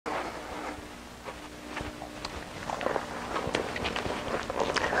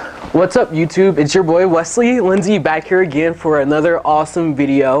What's up YouTube? It's your boy Wesley, Lindsey back here again for another awesome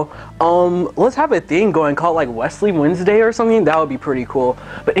video. Let's have a thing going called like Wesley Wednesday or something. That would be pretty cool.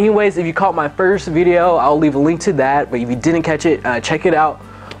 But anyways, if you caught my first video, I'll leave a link to that. But if you didn't catch it, check it out.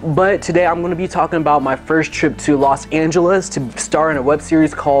 But today I'm going to be talking about my first trip to Los Angeles to star in a web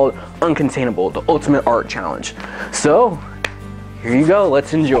series called Uncontainable, the Ultimate Art Challenge. So here you go,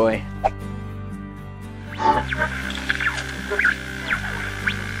 let's enjoy.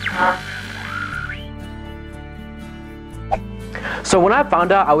 So when I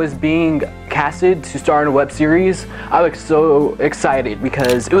found out I was being casted to star in a web series, I was so excited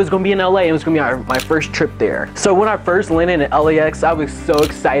because it was going to be in LA. It was going to be my first trip there. So when I first landed in LAX, I was so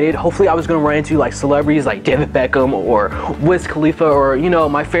excited. Hopefully I was going to run into like celebrities like David Beckham or Wiz Khalifa, or you know,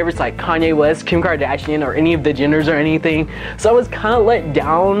 my favorites like Kanye West, Kim Kardashian, or any of the Jenners or anything. So I was kind of let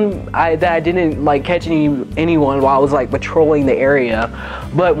down that I didn't like catch anyone while I was like patrolling the area.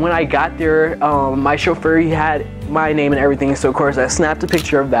 But when I got there, my chauffeur, he had my name and everything, so of course I snapped a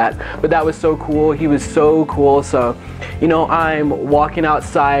picture of that. But that was so cool. He was so cool. So you know, I'm walking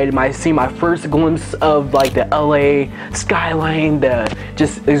outside, see my first glimpse of like the LA skyline, the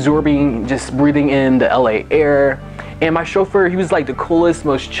just absorbing, just breathing in the LA air. And my chauffeur, he was like the coolest,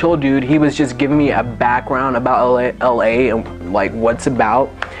 most chill dude. He was just giving me a background about LA and like what's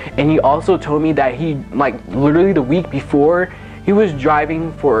about. And he also told me that he, like literally the week before, he was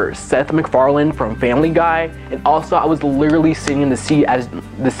driving for Seth MacFarlane from Family Guy, and also I was literally sitting in the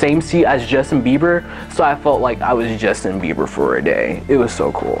same seat as Justin Bieber, so I felt like I was Justin Bieber for a day. It was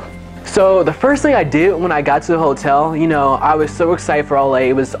so cool. So the first thing I did when I got to the hotel, you know, I was so excited for LA.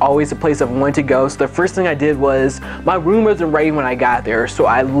 It was always a place I wanted to go. So the first thing I did was, my room wasn't ready when I got there, so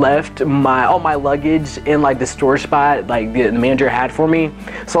I left all my luggage in like the storage spot like the manager had for me.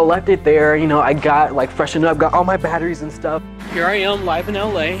 So I left it there. You know, I got like freshened up, got all my batteries and stuff. Here I am live in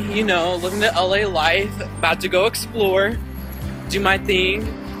LA, you know, living the LA life, about to go explore, do my thing,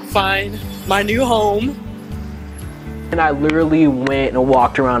 find my new home. And I literally went and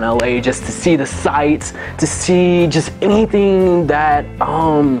walked around LA just to see the sights, to see just anything that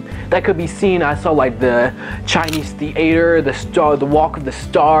that could be seen. I saw like the Chinese theater, the Walk of the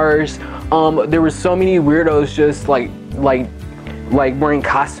Stars. There were so many weirdos just like wearing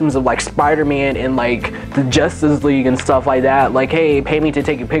costumes of like Spider-Man and like the Justice League and stuff like that. Like, hey, pay me to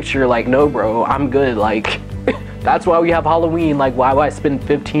take a picture. Like, no bro, I'm good. Like that's why we have Halloween. Like, why would I spend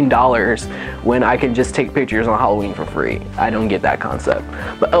 $15 when I can just take pictures on Halloween for free? I don't get that concept.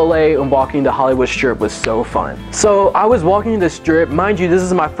 But LA and walking the Hollywood Strip was so fun. So I was walking the strip. Mind you, this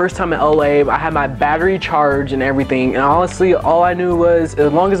is my first time in LA. I had my battery charged and everything. And honestly, all I knew was,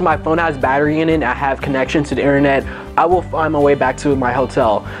 as long as my phone has battery in it and I have connection to the internet, I will find my way back to my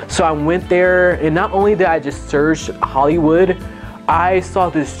hotel. So I went there, and not only did I just search Hollywood, I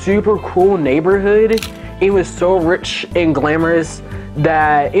saw this super cool neighborhood. It was so rich and glamorous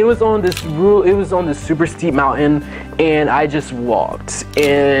that it was on this super steep mountain, and I just walked,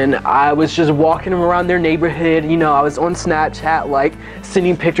 and I was just walking around their neighborhood. You know, I was on Snapchat like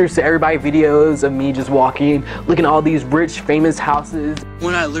sending pictures to everybody, videos of me just walking, looking at all these rich famous houses.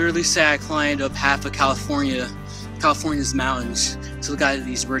 When I literally say I climbed up half of California's mountains to look at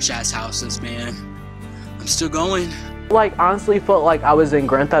these rich ass houses, man, I'm still going. Like, honestly felt like I was in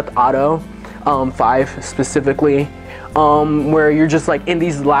Grand Theft Auto 5 specifically, where you're just like in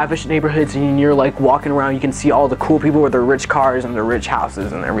these lavish neighborhoods and you're like walking around. You can see all the cool people with their rich cars and their rich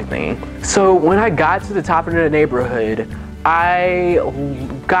houses and everything. So when I got to the top of the neighborhood, I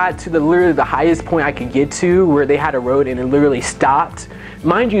got to literally the highest point I could get to, where they had a road and it literally stopped.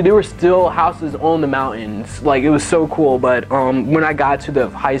 Mind you, there were still houses on the mountains. Like, it was so cool. But when I got to the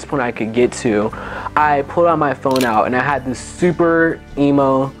highest point I could get to, I pulled out my phone out and I had this super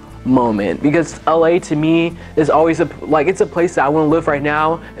emo moment, because LA to me is always it's a place that I want to live right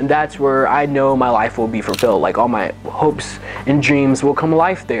now, and that's where I know my life will be fulfilled. Like, all my hopes and dreams will come to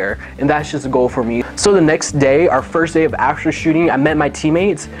life there, and that's just a goal for me. So the next day, our first day of actual shooting, I met my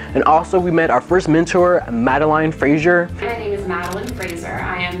teammates, and also we met our first mentor, Madeline Frazier. My name is Madeline Fraser.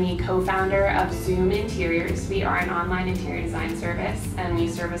 I am the co-founder of Zoom Interiors. We are an online interior design service, and we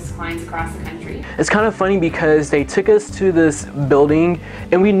service clients across the country. It's kind of funny because they took us to this building,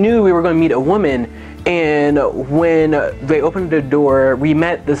 and we knew we were going to meet a woman, and when they opened the door, we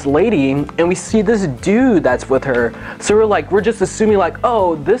met this lady and we see this dude that's with her. So we're just assuming like,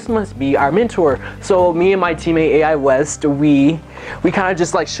 oh, this must be our mentor. So me and my teammate AI West, we kind of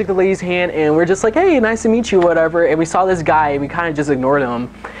just like shook the lady's hand and we're just like, hey, nice to meet you, whatever. And we saw this guy and we kind of just ignored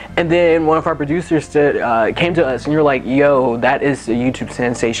him. And then one of our producers came to us and you're like, yo, that is a YouTube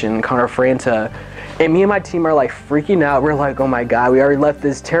sensation, Connor Franta. And me and my team are like freaking out. We're like, oh my God, we already left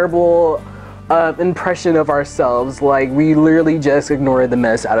this terrible impression of ourselves. Like, we literally just ignored the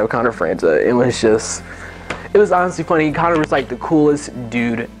mess out of Connor Franta. It was honestly funny. Connor was like the coolest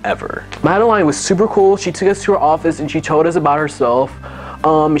dude ever. Madeline was super cool. She took us to her office and she told us about herself.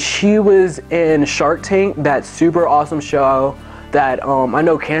 She was in Shark Tank, that super awesome show that I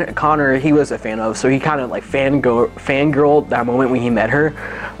know Connor, he was a fan of, so he kind of like fangirled that moment when he met her.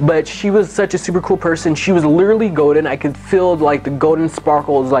 But she was such a super cool person. She was literally golden. I could feel like the golden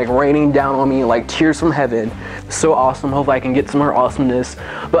sparkles like raining down on me like tears from heaven. So awesome. Hopefully I can get some of her awesomeness.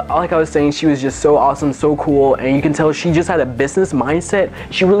 But like I was saying, she was just so awesome, so cool, and you can tell she just had a business mindset.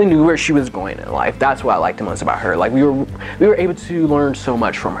 She really knew where she was going in life. That's what I liked the most about her. Like, we were able to learn so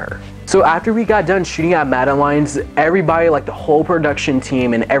much from her. So after we got done shooting at Madeline's, everybody, like the whole production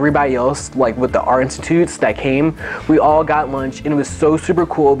team and everybody else, like with the art institutes that came, we all got lunch, and it was so super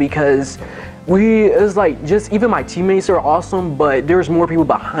cool because it was like, just even my teammates are awesome, but there was more people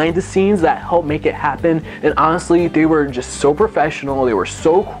behind the scenes that helped make it happen. And honestly, they were just so professional. They were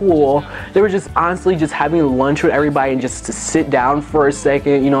so cool. They were just honestly just having lunch with everybody and just to sit down for a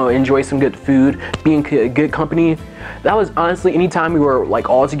second, you know, enjoy some good food, being good company. That was honestly, anytime we were like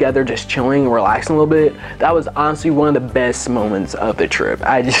all together just chilling and relaxing a little bit, that was honestly one of the best moments of the trip.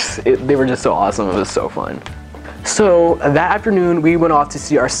 They were just so awesome. It was so fun. So that afternoon, we went off to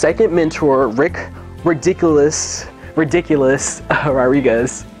see our second mentor, Ridiculous Rodriguez,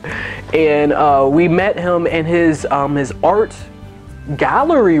 and we met him in his art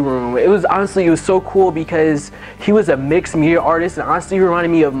gallery room. It was so cool because he was a mixed media artist, and honestly, he reminded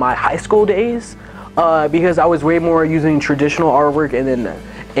me of my high school days because I was way more using traditional artwork, and then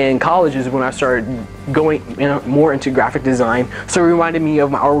in college is when I started going more into graphic design. So it reminded me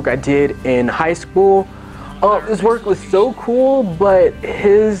of my artwork I did in high school. His work was so cool, but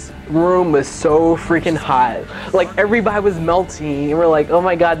his room was so freaking hot. Like, everybody was melting, and we're like, oh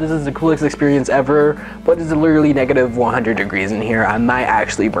my God, this is the coolest experience ever, but it's literally negative 100 degrees in here. I might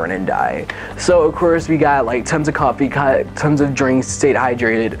actually burn and die. So of course we got like tons of coffee, got tons of drinks, stayed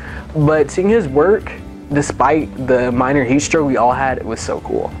hydrated, but seeing his work, despite the minor heat stroke we all had, it was so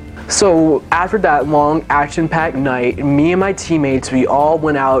cool. So after that long action-packed night, me and my teammates, we all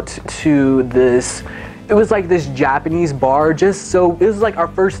went out to this, it was like this Japanese bar. It was like our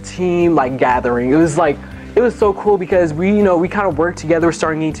first team like gathering. It was so cool because we kind of worked together,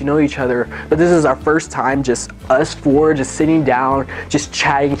 starting getting to know each other. But this is our first time, just us four, just sitting down, just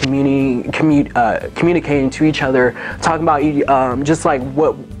chatting, communicating to each other, talking about just like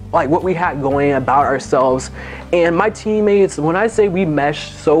what we had going about ourselves. And my teammates, when I say we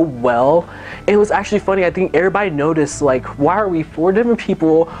meshed so well, it was actually funny. I think everybody noticed, like, why are we 4 different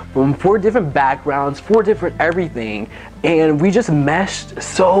people from 4 different backgrounds, 4 different everything, and we just meshed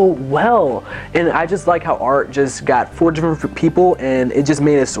so well. And I just like how art just got 4 different people and it just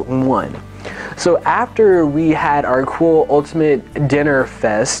made us one. So after we had our cool ultimate dinner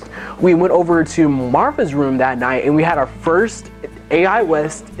fest, we went over to Martha's room that night and we had our first AI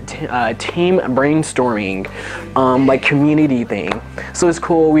West team brainstorming like community thing. So it's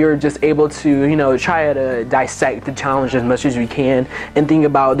cool. We were just able to try to dissect the challenge as much as we can and think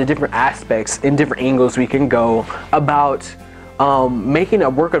about the different aspects and different angles we can go about making a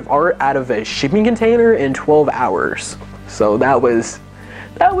work of art out of a shipping container in 12 hours. So that was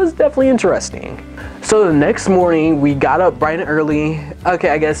definitely interesting. So the next morning we got up bright and early. Okay,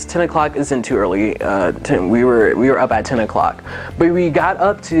 I guess 10 o'clock isn't too early. We were up at 10 o'clock. But we got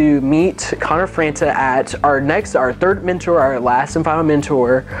up to meet Connor Franta at our third mentor, our last and final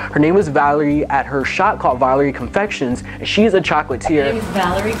mentor. Her name was Valerie, at her shop called Valerie Confections. And she's a chocolatier. My name is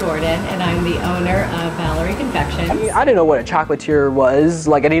Valerie Gordon and I'm the owner of Valerie Confections. I didn't know what a chocolatier was.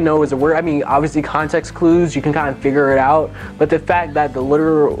 Like, I didn't know it was a word. I mean, obviously context clues, you can kind of figure it out. But the fact that the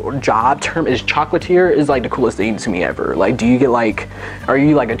literal job term is chocolatier is like the coolest thing to me ever. Like, do you get are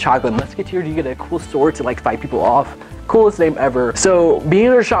you like a chocolate musketeer? Do you get a cool sword to like fight people off? Coolest name ever. So being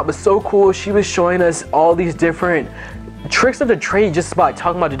in her shop was so cool. She was showing us all these different tricks of the trade, just about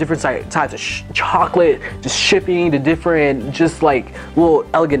talking about the different types of chocolate, just shipping, the different just like little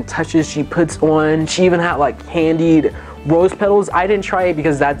elegant touches she puts on. She even had like candied rose petals. I didn't try it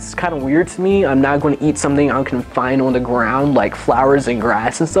because that's kind of weird to me. I'm not going to eat something I can find on the ground like flowers and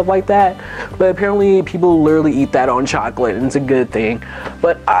grass and stuff like that, but apparently people literally eat that on chocolate and it's a good thing.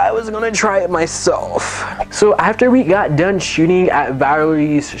 But I was gonna try it myself. So after we got done shooting at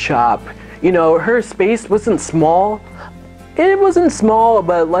Valerie's shop, her space wasn't small. it wasn't small,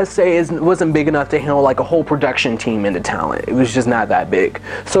 but let's say it wasn't big enough to handle like a whole production team into talent. It was just not that big.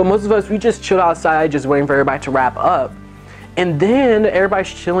 So most of us, we just chilled outside, just waiting for everybody to wrap up. And then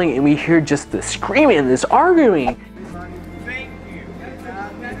everybody's chilling and we hear just the screaming, this arguing. Thank you.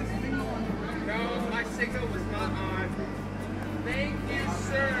 That is no, my signal was not on. Thank you,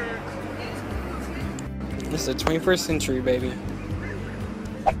 sir. It's the 21st century, baby.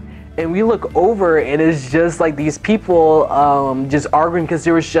 And we look over and it's just like these people just arguing because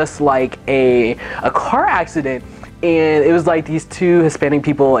there was just like a car accident. And it was like these two Hispanic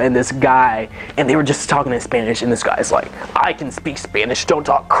people and this guy, and they were just talking in Spanish, and this guy's like, I can speak Spanish, don't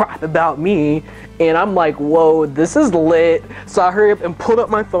talk crap about me. And I'm like, whoa, this is lit. So I hurry up and pulled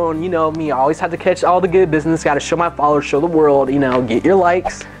up my phone. You know me, I always have to catch all the good business, gotta show my followers, show the world, you know, get your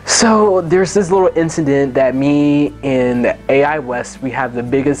likes. So there's this little incident that me and AI West, we have the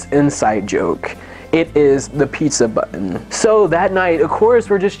biggest inside joke. It is the pizza button. So that night, of course,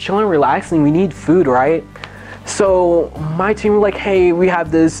 we're just chilling, relaxing, we need food, right? So my team were like, hey, we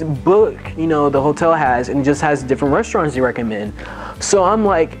have this book, you know, the hotel has, and it just has different restaurants they recommend. So I'm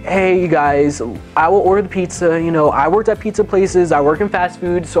like, hey, you guys, I will order the pizza. You know, I worked at pizza places, I work in fast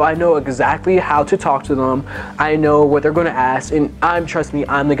food, so I know exactly how to talk to them. I know what they're gonna ask, and trust me,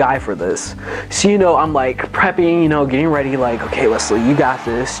 I'm the guy for this. So, you know, I'm like prepping, you know, getting ready, like, okay, Wesley, you got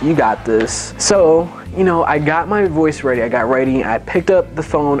this, you got this. So, you know, I got my voice ready, I got ready, I picked up the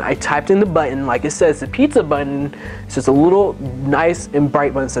phone, I typed in the button, like it says the pizza button. It's just a little nice and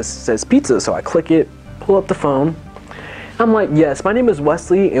bright button that says pizza. So I click it, pull up the phone. I'm like, yes, my name is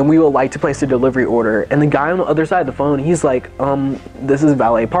Wesley and we would like to place a delivery order. And the guy on the other side of the phone, he's like, this is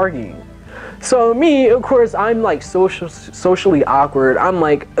valet parking. So me, of course, I'm like socially awkward. I'm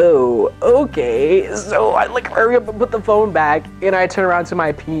like, oh, okay. So I like hurry up and put the phone back and I turn around to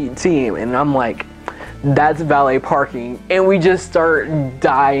my team and I'm like, that's valet parking. And we just start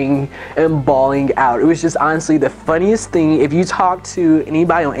dying and bawling out. It was just honestly the funniest thing. If you talk to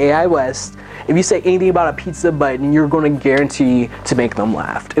anybody on AI West, if you say anything about a pizza button, you're going to guarantee to make them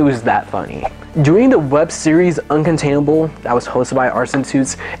laugh. It was that funny. Doing the web series Uncontainable that was hosted by Arts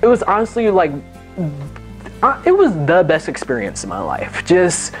Institutes, it was honestly like, it was the best experience in my life.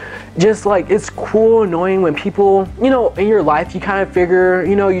 Just like, it's cool knowing when people, you know, in your life, you kind of figure,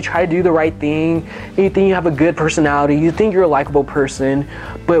 you know, you try to do the right thing, and you think you have a good personality, you think you're a likable person,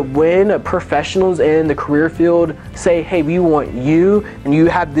 but when professionals in the career field say, hey, we want you, and you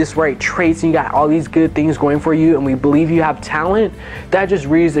have this right traits, and you got all these good things going for you, and we believe you have talent, that just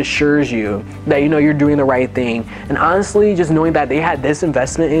reassures you that, you know, you're doing the right thing. And honestly, just knowing that they had this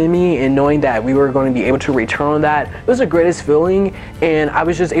investment in me, and knowing that we were going to be able to return on that, it was the greatest feeling, and I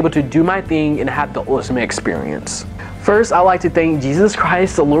was just able to do my thing and have the ultimate experience. First, I'd like to thank Jesus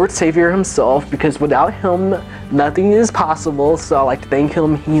Christ, the Lord Savior himself, because without him, nothing is possible. So I like to thank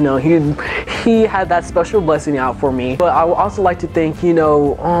him. You know, he had that special blessing out for me. But I would also like to thank, you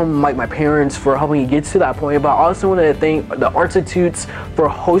know, like my parents for helping me get to that point. But I also want to thank the Arts Institutes for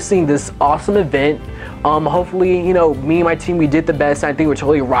hosting this awesome event. Hopefully, you know, me and my team, we did the best. I think we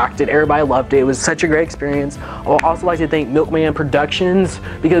totally rocked it. Everybody loved it. It was such a great experience. I would also like to thank Milkman Productions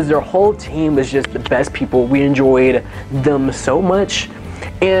because their whole team was just the best people. We enjoyed them so much.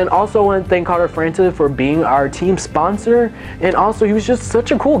 And also want to thank Connor Franta for being our team sponsor. And also, he was just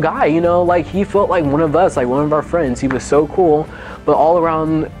such a cool guy, you know, like he felt like one of us, like one of our friends. He was so cool. But all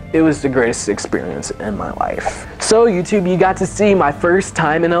around, it was the greatest experience in my life. So YouTube, you got to see my first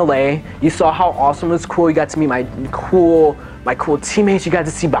time in LA. You saw how awesome it was cool. You got to meet my cool teammates. You got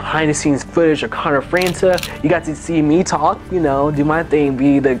to see behind the scenes footage of Connor Franta. You got to see me talk, you know, do my thing,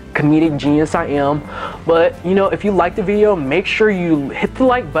 be the comedic genius I am. But, you know, if you liked the video, make sure you hit the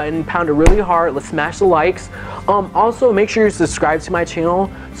like button, pound it really hard. Let's smash the likes. Also, make sure you subscribe to my channel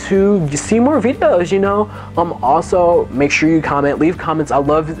to see more videos, you know. Also, make sure you comment, leave comments. I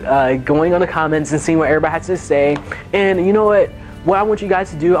love going on the comments and seeing what everybody has to say. And you know what I want you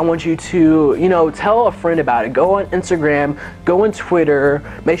guys to do, I want you to, you know, tell a friend about it. Go on Instagram, go on Twitter,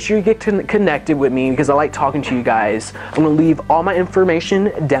 make sure you get connected with me because I like talking to you guys. I'm gonna leave all my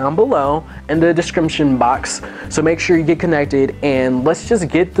information down below in the description box. So make sure you get connected and let's just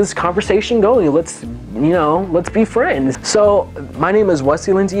get this conversation going. Let's, you know, let's be friends. So my name is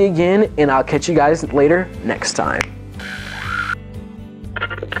Wesley Lindsey again, and I'll catch you guys later next time.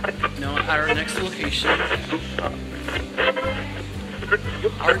 No, at our next location.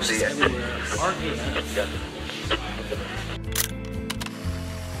 Art is everywhere. Art is